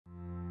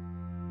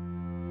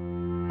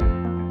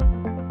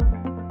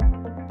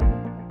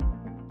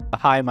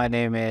Hi, my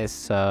name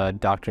is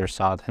Dr.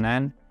 Saad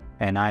Hanan,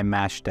 and I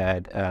matched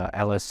at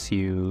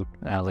LSU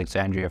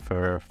Alexandria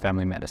for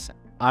family medicine.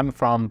 I'm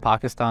from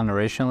Pakistan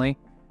originally.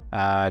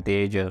 At the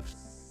age of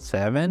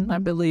 7, I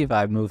believe,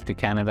 I moved to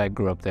Canada. I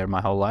grew up there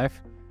my whole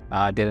life.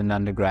 Did an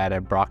undergrad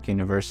at Brock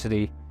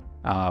University,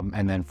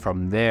 and then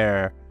from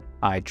there,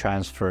 I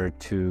transferred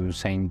to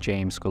St.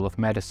 James School of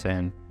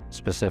Medicine,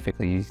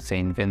 specifically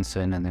St.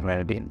 Vincent and the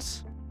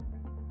Grenadines.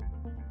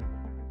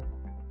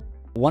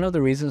 One of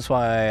the reasons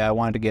why I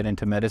wanted to get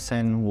into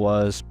medicine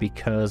was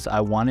because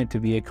I wanted to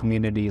be a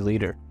community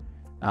leader.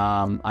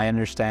 I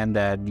understand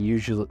that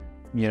usually,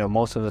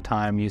 most of the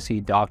time you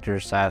see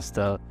doctors as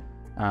the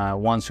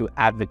ones who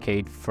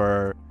advocate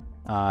for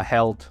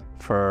health,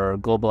 for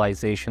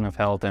globalization of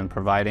health and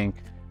providing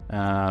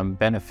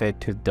benefit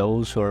to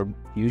those who are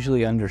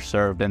usually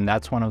underserved. And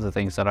that's one of the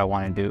things that I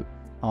want to do.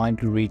 I want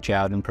to reach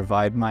out and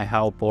provide my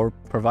help, or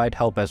provide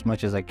help as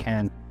much as I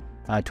can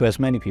to as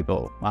many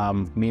people.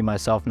 Me,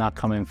 myself, not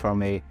coming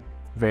from a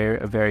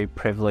very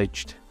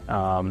privileged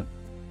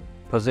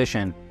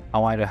position, I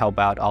wanted to help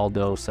out all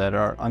those that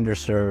are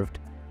underserved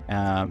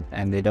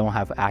and they don't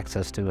have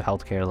access to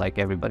healthcare like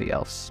everybody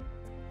else.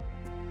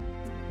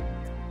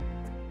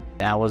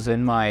 I was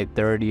in my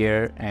 3rd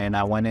year and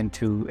I went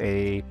into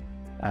a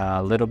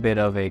little bit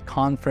of a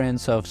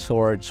conference of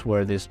sorts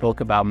where they spoke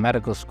about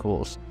medical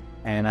schools.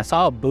 And I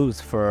saw a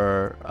booth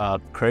for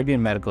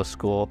Caribbean medical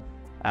school.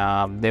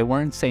 They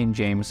weren't St.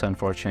 James,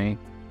 unfortunately,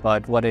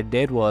 but what it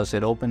did was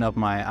it opened up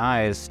my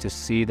eyes to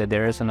see that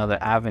there is another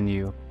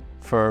avenue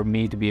for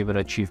me to be able to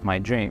achieve my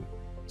dream.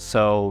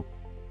 So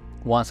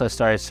once I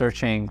started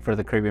searching for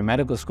the Caribbean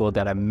medical school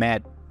that I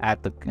met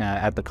at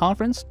the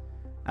conference,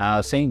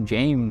 St.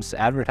 James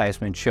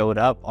advertisement showed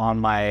up on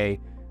my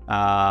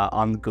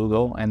on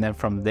Google, and then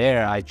from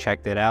there I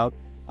checked it out.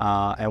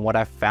 And what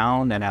I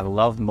found and I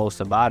loved most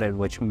about it,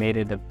 which made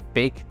it a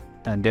big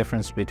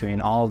difference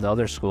between all the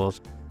other schools,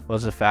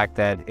 was the fact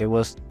that it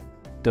was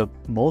the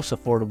most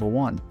affordable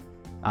one.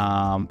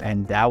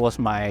 And that was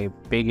my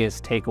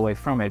biggest takeaway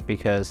from it,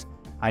 because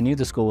I knew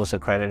the school was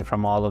accredited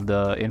from all of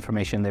the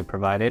information they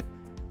provided.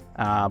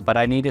 But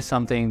I needed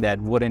something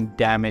that wouldn't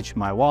damage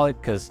my wallet,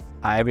 because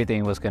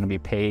everything was going to be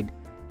paid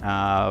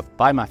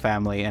by my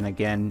family. And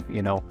again,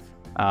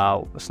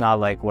 it's not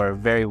like we're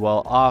very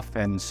well off,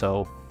 and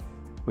so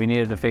we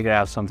needed to figure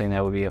out something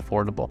that would be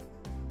affordable.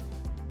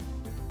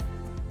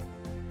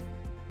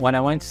 When I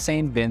went to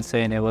St.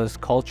 Vincent, it was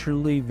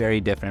culturally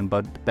very different,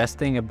 but the best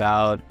thing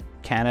about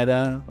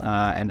Canada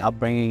and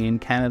upbringing in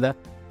Canada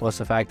was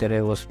the fact that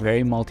it was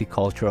very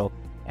multicultural,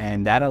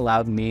 and that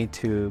allowed me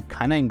to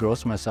kind of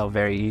engross myself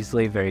very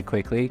easily, very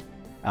quickly.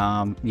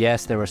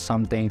 Yes, there were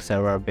some things that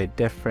were a bit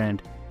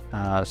different,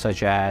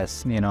 such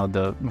as,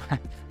 the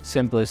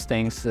simplest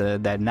things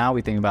that now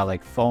we think about,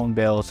 like phone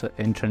bills,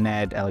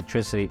 internet,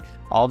 electricity.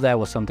 All of that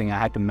was something I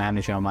had to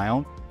manage on my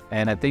own.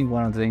 And I think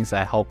one of the things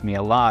that helped me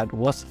a lot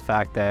was the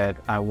fact that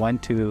I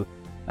went to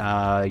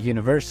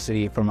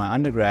university for my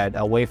undergrad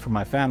away from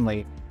my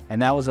family.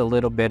 And that was a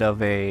little bit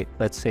of a,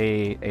 let's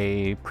say,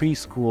 a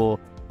preschool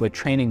with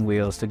training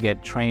wheels to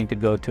get trained to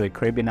go to a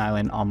Caribbean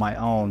island on my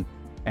own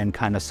and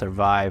kind of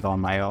survive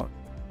on my own.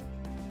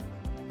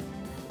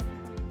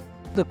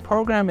 The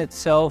program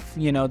itself,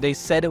 they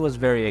said it was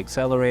very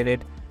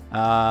accelerated.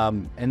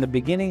 In the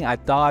beginning, I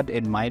thought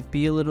it might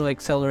be a little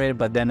accelerated,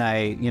 but then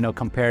I,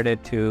 compared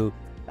it to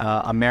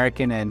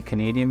American and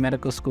Canadian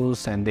medical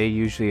schools, and they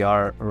usually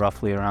are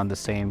roughly around the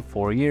same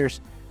 4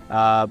 years.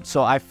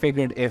 So I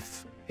figured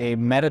if a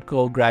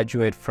medical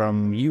graduate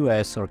from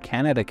US or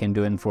Canada can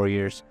do it in 4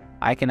 years,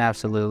 I can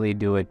absolutely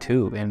do it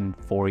too in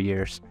 4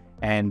 years.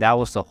 And that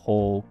was the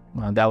whole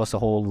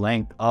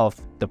length of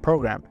the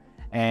program.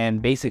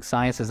 And basic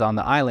sciences on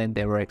the island,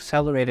 they were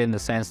accelerated in the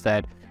sense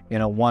that,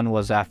 one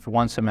was after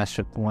one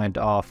semester went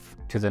off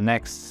to the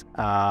next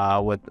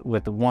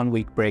with a 1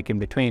 week break in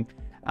between.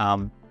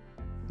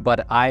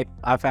 But I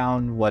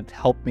found what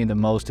helped me the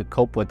most to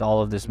cope with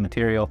all of this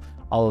material,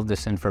 all of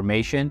this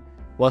information,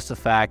 was the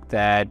fact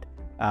that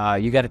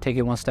you got to take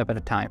it one step at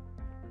a time.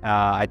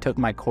 I took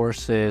my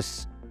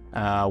courses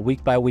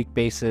week by week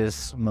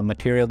basis, the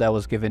material that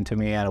was given to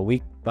me on a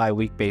week by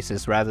week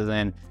basis, rather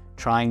than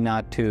trying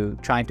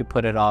to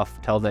put it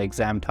off till the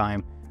exam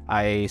time.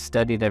 I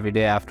studied every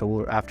day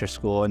after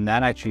school, and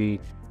that actually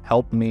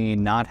helped me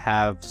not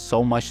have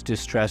so much to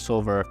stress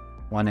over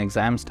when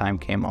exams time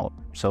came out.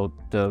 So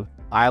the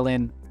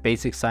island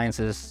basic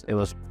sciences, it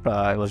was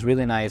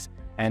really nice.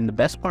 And the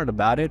best part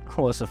about it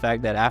was the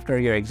fact that after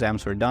your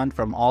exams were done,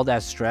 from all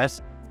that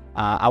stress,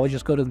 I would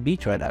just go to the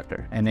beach right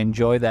after and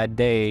enjoy that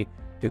day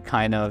to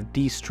kind of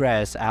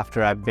de-stress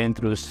after I've been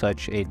through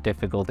such a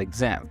difficult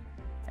exam.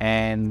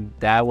 And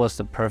that was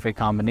the perfect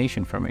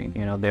combination for me.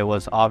 There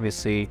was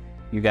obviously,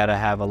 you got to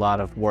have a lot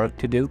of work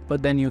to do,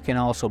 but then you can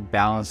also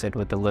balance it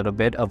with a little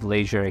bit of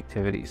leisure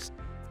activities.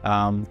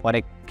 When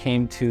I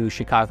came to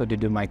Chicago to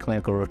do my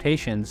clinical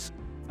rotations,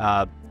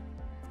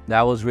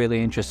 that was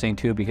really interesting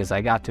too, because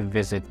I got to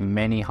visit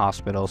many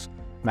hospitals.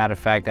 Matter of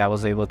fact, I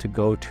was able to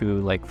go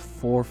to like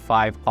 4 or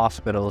 5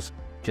 hospitals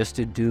just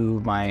to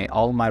do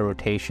all my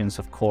rotations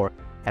of core.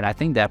 And I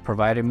think that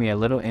provided me a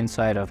little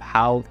insight of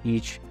how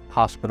each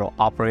hospital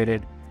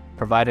operated,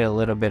 provided a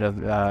little bit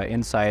of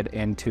insight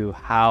into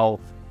how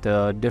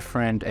the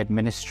different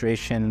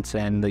administrations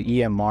and the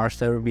EMRs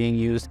that were being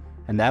used.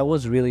 And that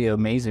was really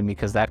amazing,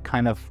 because that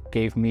kind of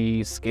gave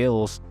me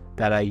skills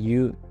that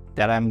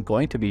I'm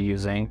going to be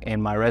using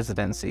in my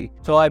residency.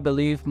 So I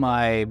believe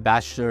my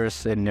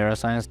bachelor's in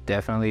neuroscience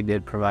definitely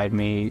did provide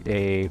me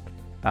a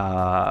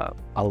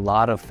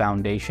lot of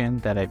foundation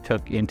that I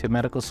took into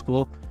medical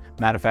school.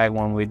 Matter of fact,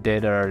 when we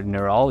did our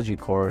neurology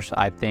course,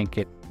 I think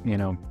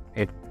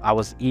I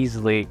was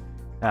easily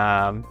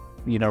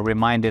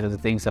reminded of the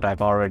things that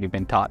I've already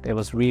been taught. It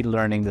was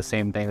relearning the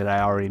same thing that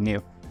I already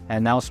knew.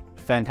 And that was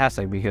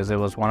fantastic, because it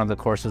was one of the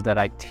courses that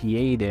I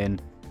TA'd in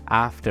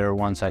after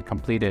once I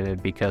completed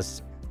it,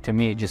 because to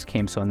me it just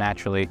came so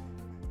naturally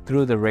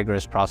through the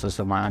rigorous process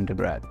of my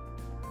undergrad.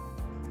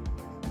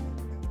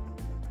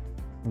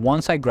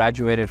 Once I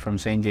graduated from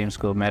St. James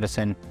School of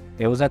Medicine,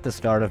 it was at the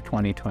start of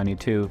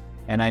 2022,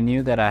 and I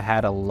knew that I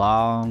had a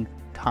long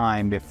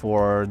time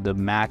before the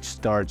match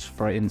starts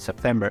in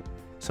September.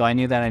 So I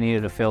knew that I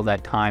needed to fill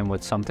that time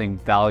with something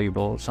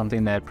valuable,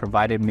 something that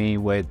provided me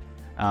with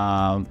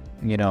some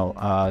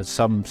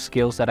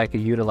skills that I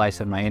could utilize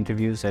in my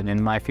interviews and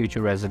in my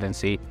future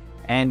residency,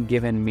 and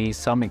given me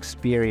some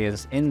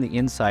experience in the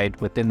inside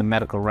within the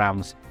medical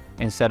realms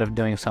instead of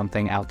doing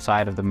something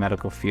outside of the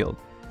medical field.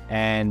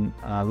 And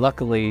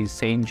luckily,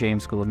 St.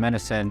 James School of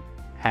Medicine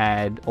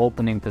had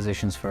opening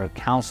positions for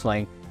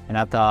counseling, and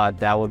I thought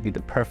that would be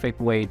the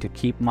perfect way to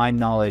keep my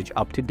knowledge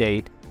up to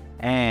date,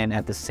 and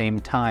at the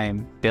same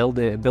time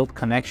build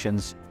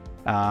connections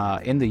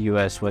in the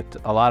US with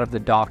a lot of the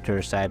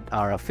doctors that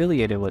are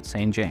affiliated with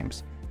St.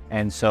 James.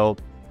 And so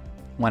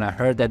when I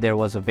heard that there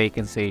was a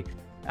vacancy,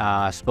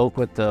 I spoke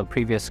with the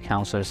previous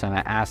counselors, and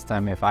I asked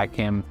them if I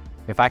can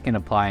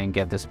apply and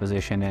get this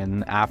position.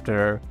 And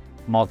after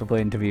multiple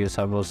interviews,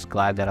 I was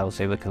glad that I was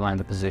able to land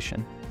the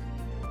position.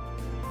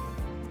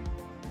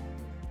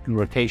 The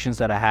rotations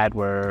that I had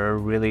were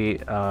really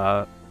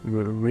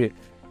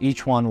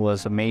each one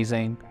was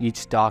amazing.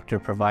 Each doctor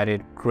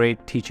provided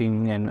great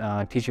teaching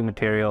and teaching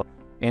material,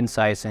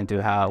 insights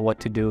into what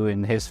to do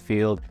in his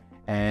field.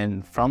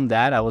 And from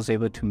that, I was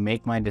able to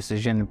make my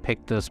decision and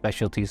pick the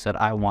specialties that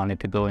I wanted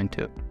to go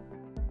into.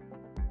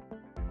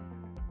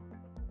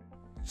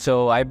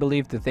 So I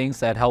believe the things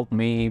that helped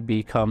me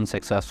become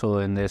successful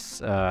in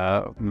this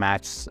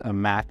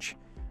match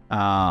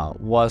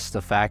was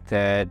the fact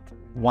that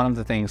one of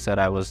the things that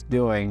I was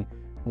doing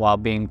while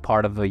being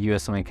part of a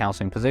USMLE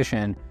counseling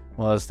position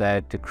was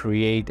that to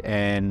create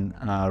and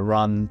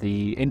run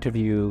the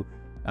interview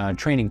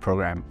training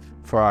program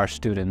for our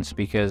students,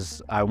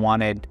 because I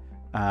wanted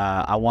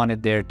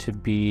there to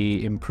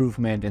be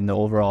improvement in the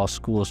overall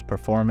school's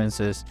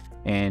performances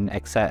in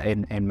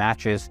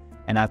matches.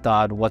 And I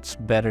thought, what's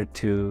the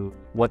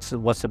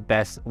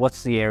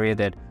area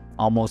that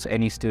almost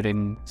any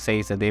student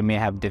says that they may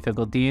have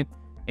difficulty in?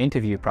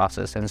 Interview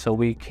process. And so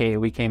we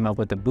came up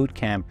with a boot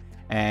camp,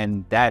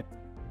 and that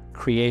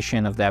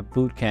creation of that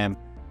boot camp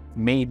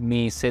made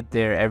me sit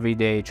there every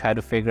day, try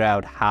to figure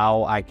out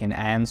how I can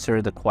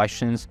answer the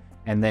questions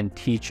and then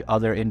teach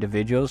other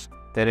individuals.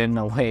 That in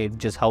a way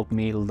just helped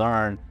me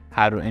learn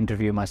how to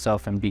interview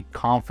myself and be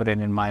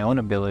confident in my own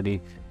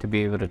ability to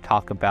be able to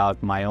talk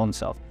about my own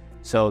self.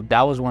 So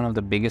that was one of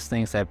the biggest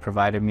things that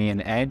provided me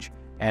an edge,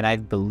 and I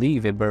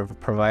believe it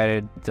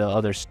provided the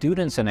other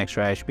students an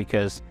extra edge,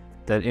 because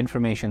the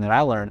information that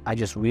I learned, I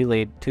just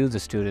relayed to the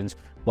students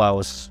while I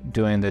was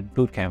doing the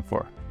boot camp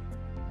for.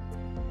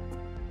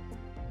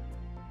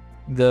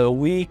 The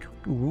week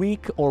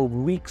or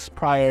weeks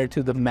prior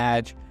to the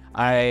match,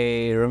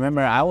 I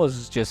remember I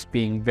was just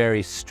being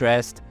very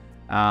stressed.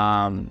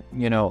 I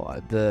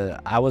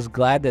was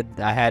glad that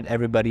I had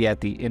everybody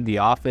in the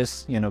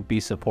office, be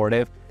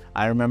supportive.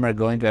 I remember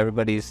going to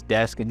everybody's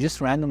desk and just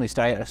randomly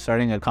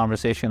starting a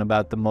conversation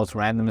about the most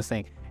randomest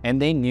thing.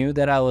 And they knew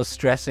that I was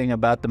stressing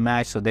about the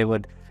match, so they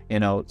would,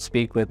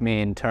 speak with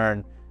me in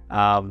turn.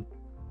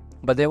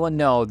 But they would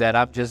know that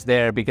I'm just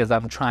there because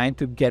I'm trying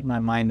to get my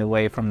mind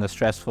away from the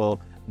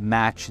stressful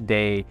match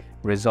day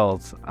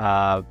results.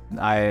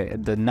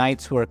 The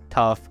nights were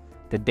tough.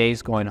 The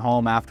days going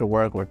home after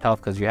work were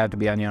tough because you have to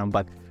be on your own.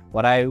 But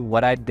what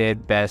I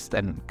did best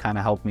and kind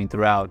of helped me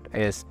throughout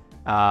is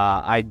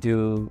I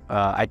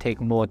take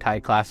Muay Thai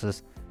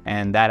classes,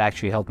 and that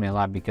actually helped me a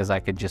lot because I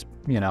could just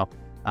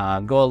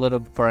go a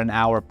little for an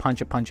hour, punch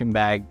a punching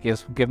bag,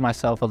 give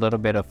myself a little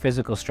bit of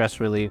physical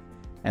stress relief,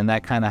 and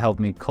that kind of helped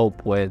me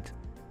cope with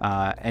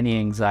any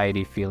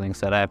anxiety feelings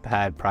that I've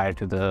had prior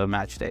to the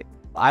match day.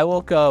 I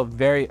woke up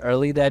very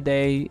early that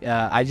day.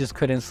 I just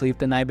couldn't sleep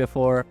the night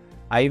before.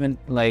 I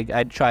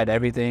tried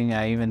everything.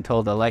 I even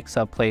told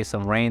Alexa play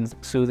some rain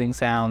soothing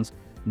sounds.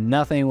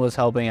 Nothing was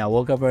helping. I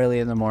woke up early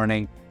in the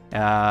morning,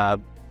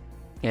 and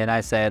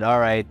I said, all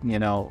right,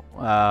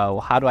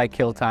 how do I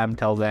kill time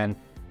till then?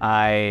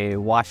 I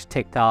watched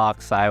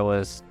TikToks. I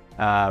was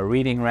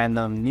reading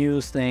random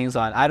news things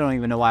I don't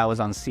even know why I was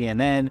on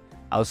CNN.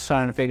 I was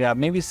trying to figure out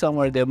maybe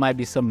somewhere there might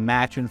be some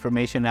match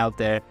information out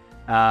there.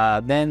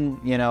 Then,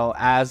 you know,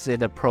 as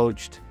it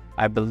approached,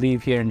 I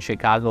believe here in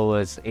Chicago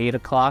was 8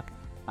 o'clock.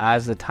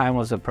 As the time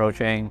was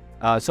approaching,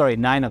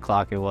 9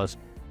 o'clock it was.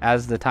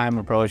 As the time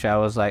approached, I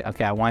was like,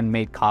 okay, I went and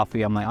made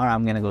coffee. I'm like, all right,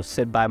 I'm going to go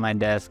sit by my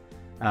desk.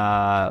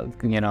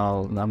 You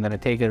know, I'm going to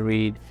take a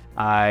read.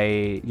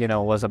 I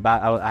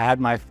had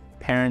my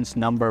parents'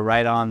 number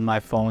right on my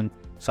phone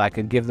so I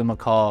could give them a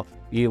call,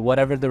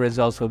 whatever the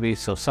results will be,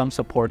 so some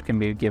support can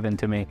be given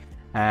to me.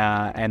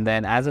 And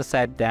then as I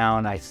sat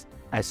down,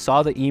 I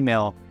saw the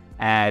email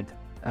at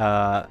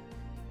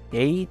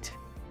 8.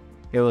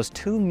 It was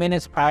 2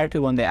 minutes prior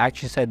to when they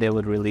actually said they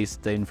would release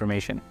the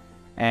information.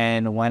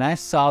 And when I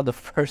saw the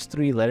first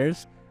 3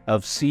 letters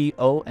of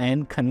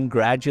CON,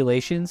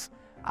 congratulations,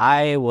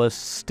 I was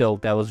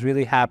stoked. I was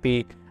really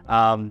happy.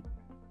 You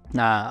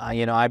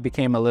know, I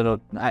became a little,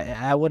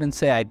 I wouldn't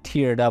say I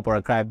teared up or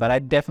I cried, but I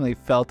definitely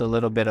felt a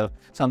little bit of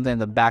something in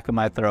the back of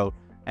my throat.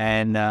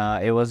 And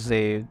it was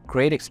a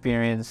great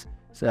experience.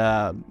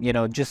 You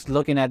know, just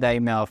looking at that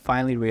email, I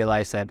finally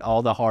realized that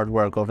all the hard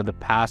work over the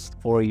past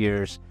 4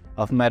 years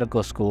of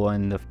medical school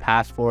and the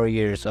past 4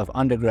 years of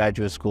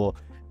undergraduate school,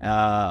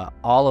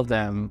 all of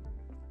them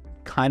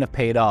kind of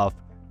paid off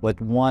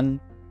with one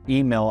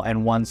email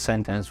and one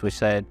sentence which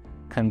said,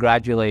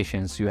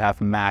 congratulations, you have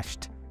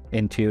matched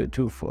into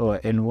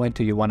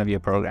one of your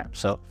programs.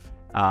 So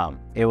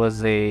it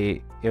was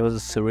a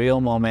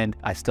surreal moment.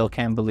 I still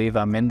can't believe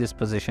I'm in this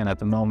position at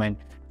the moment.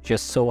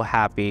 Just so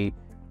happy.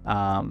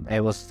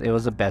 It was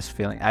the best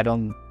feeling. I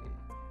don't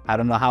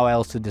know how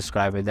else to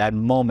describe it. That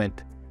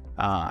moment,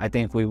 I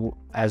think we,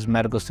 as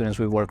medical students,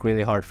 we work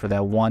really hard for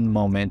that one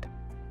moment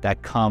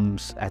that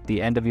comes at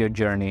the end of your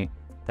journey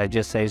that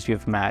just says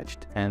you've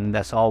matched, and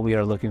that's all we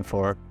are looking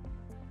for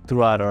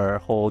throughout our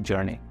whole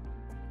journey.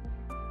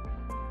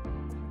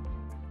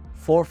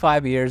 4 or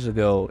 5 years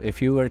ago,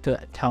 if you were to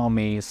tell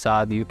me,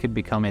 Saad, you could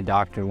become a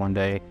doctor one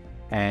day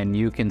and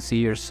you can see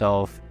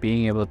yourself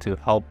being able to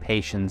help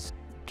patients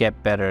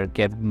get better,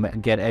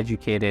 get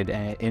educated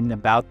in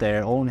about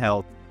their own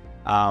health,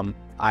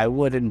 I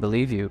wouldn't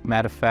believe you.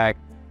 Matter of fact,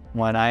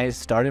 when I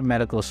started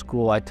medical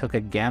school, I took a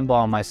gamble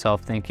on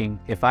myself thinking,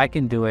 if I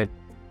can do it,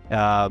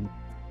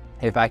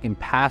 if I can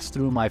pass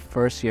through my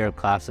first year of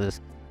classes,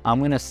 I'm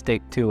going to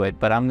stick to it,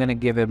 but I'm going to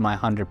give it my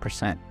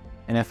 100%.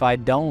 And if I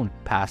don't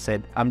pass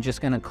it, I'm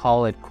just going to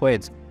call it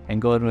quits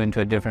and go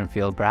into a different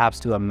field, perhaps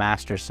do a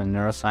master's in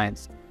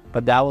neuroscience.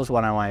 But that was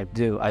what I wanted to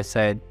do. I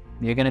said,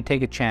 you're going to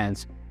take a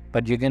chance,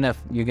 but you're going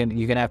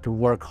to have to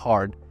work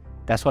hard.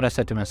 That's what I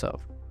said to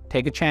myself.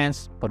 Take a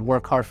chance, but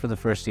work hard for the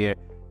first year.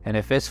 And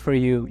if it's for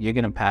you, you're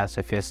going to pass.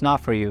 If it's not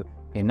for you,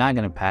 you're not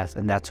going to pass,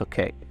 and that's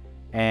okay.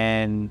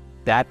 And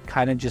that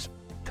kind of just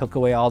took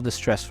away all the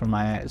stress from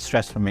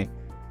me.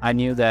 I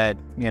knew that,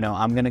 you know,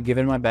 I'm going to give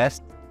it my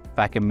best. If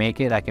I can make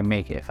it, I can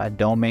make it. If I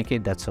don't make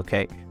it, that's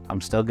okay.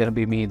 I'm still going to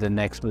be me the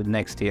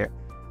next year.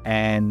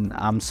 And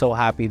I'm so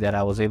happy that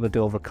I was able to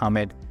overcome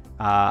it.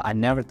 I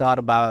never thought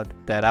about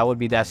that I would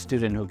be that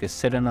student who could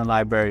sit in a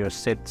library or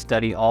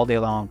study all day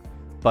long.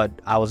 But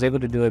I was able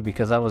to do it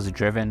because I was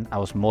driven, I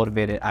was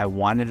motivated, I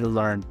wanted to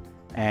learn.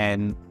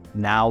 And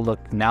now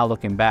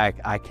looking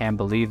back, I can't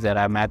believe that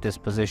I'm at this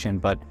position,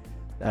 but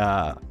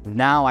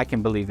now I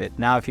can believe it.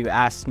 Now if you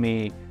ask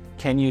me,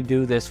 can you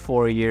do this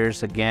 4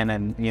 years again,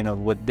 and you know,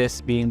 with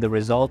this being the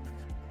result,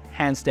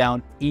 hands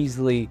down,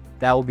 easily,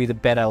 that will be the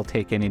bet I'll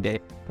take any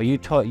day. But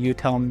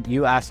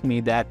you asked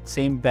me that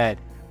same bet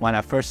when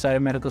I first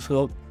started medical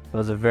school. It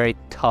was a very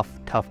tough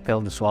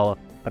pill to swallow,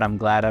 but I'm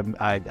glad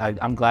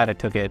I'm glad I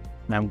took it,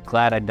 and I'm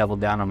glad I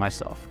doubled down on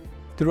myself.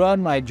 Throughout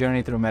my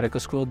journey through medical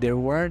school, there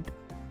weren't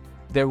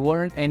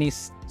any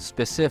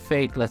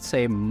specific, let's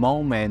say,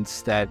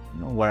 moments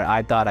where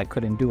I thought I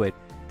couldn't do it.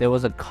 There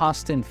was a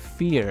constant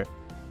fear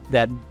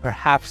that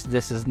perhaps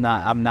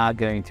I'm not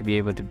going to be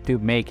able to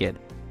make it.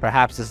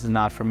 Perhaps this is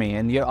not for me.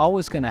 And you're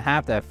always going to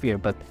have that fear,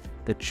 but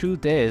the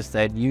truth is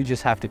that you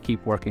just have to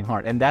keep working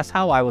hard. And that's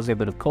how I was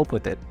able to cope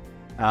with it.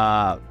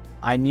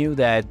 I knew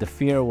that the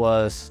fear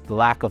was the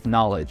lack of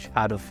knowledge.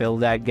 How to fill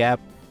that gap?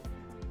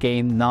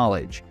 Gain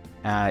knowledge.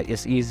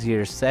 It's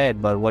easier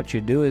said, but what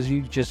you do is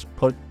you just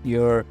put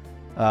your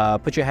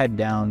head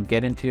down,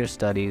 get into your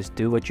studies,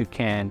 do what you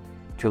can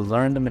to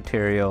learn the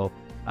material.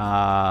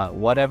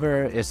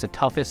 Whatever is the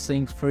toughest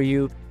things for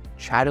you,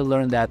 try to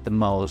learn that the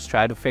most.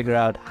 Try to figure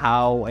out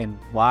how and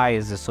why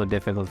is this so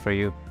difficult for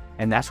you.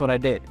 And that's what I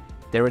did.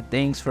 There were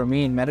things for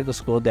me in medical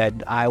school that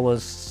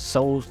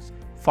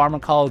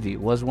pharmacology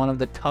was one of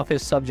the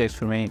toughest subjects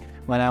for me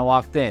when I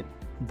walked in.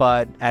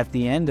 But at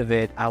the end of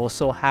it, I was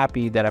so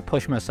happy that I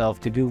pushed myself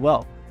to do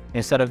well.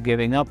 Instead of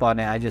giving up on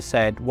it, I just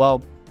said,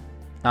 well,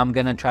 I'm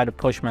going to try to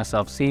push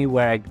myself, see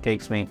where it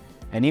takes me.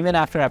 And even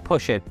after I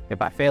push it,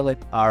 if I fail it,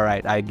 all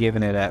right, I've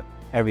given it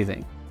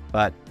everything.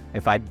 But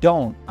if I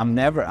don't,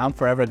 I'm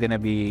forever going to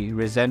be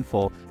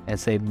resentful and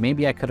say,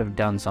 maybe I could have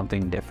done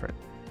something different.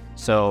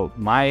 So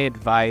my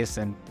advice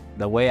and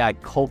the way I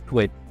coped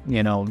with,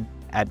 you know,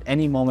 at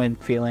any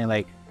moment feeling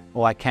like,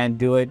 oh, I can't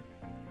do it,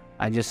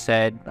 I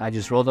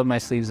just rolled up my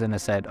sleeves and I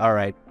said, all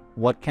right,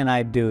 what can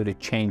I do to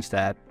change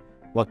that?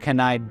 What can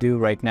I do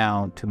right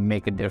now to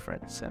make a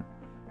difference? And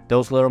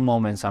those little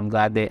moments, I'm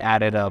glad they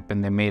added up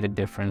and they made a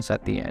difference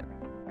at the end.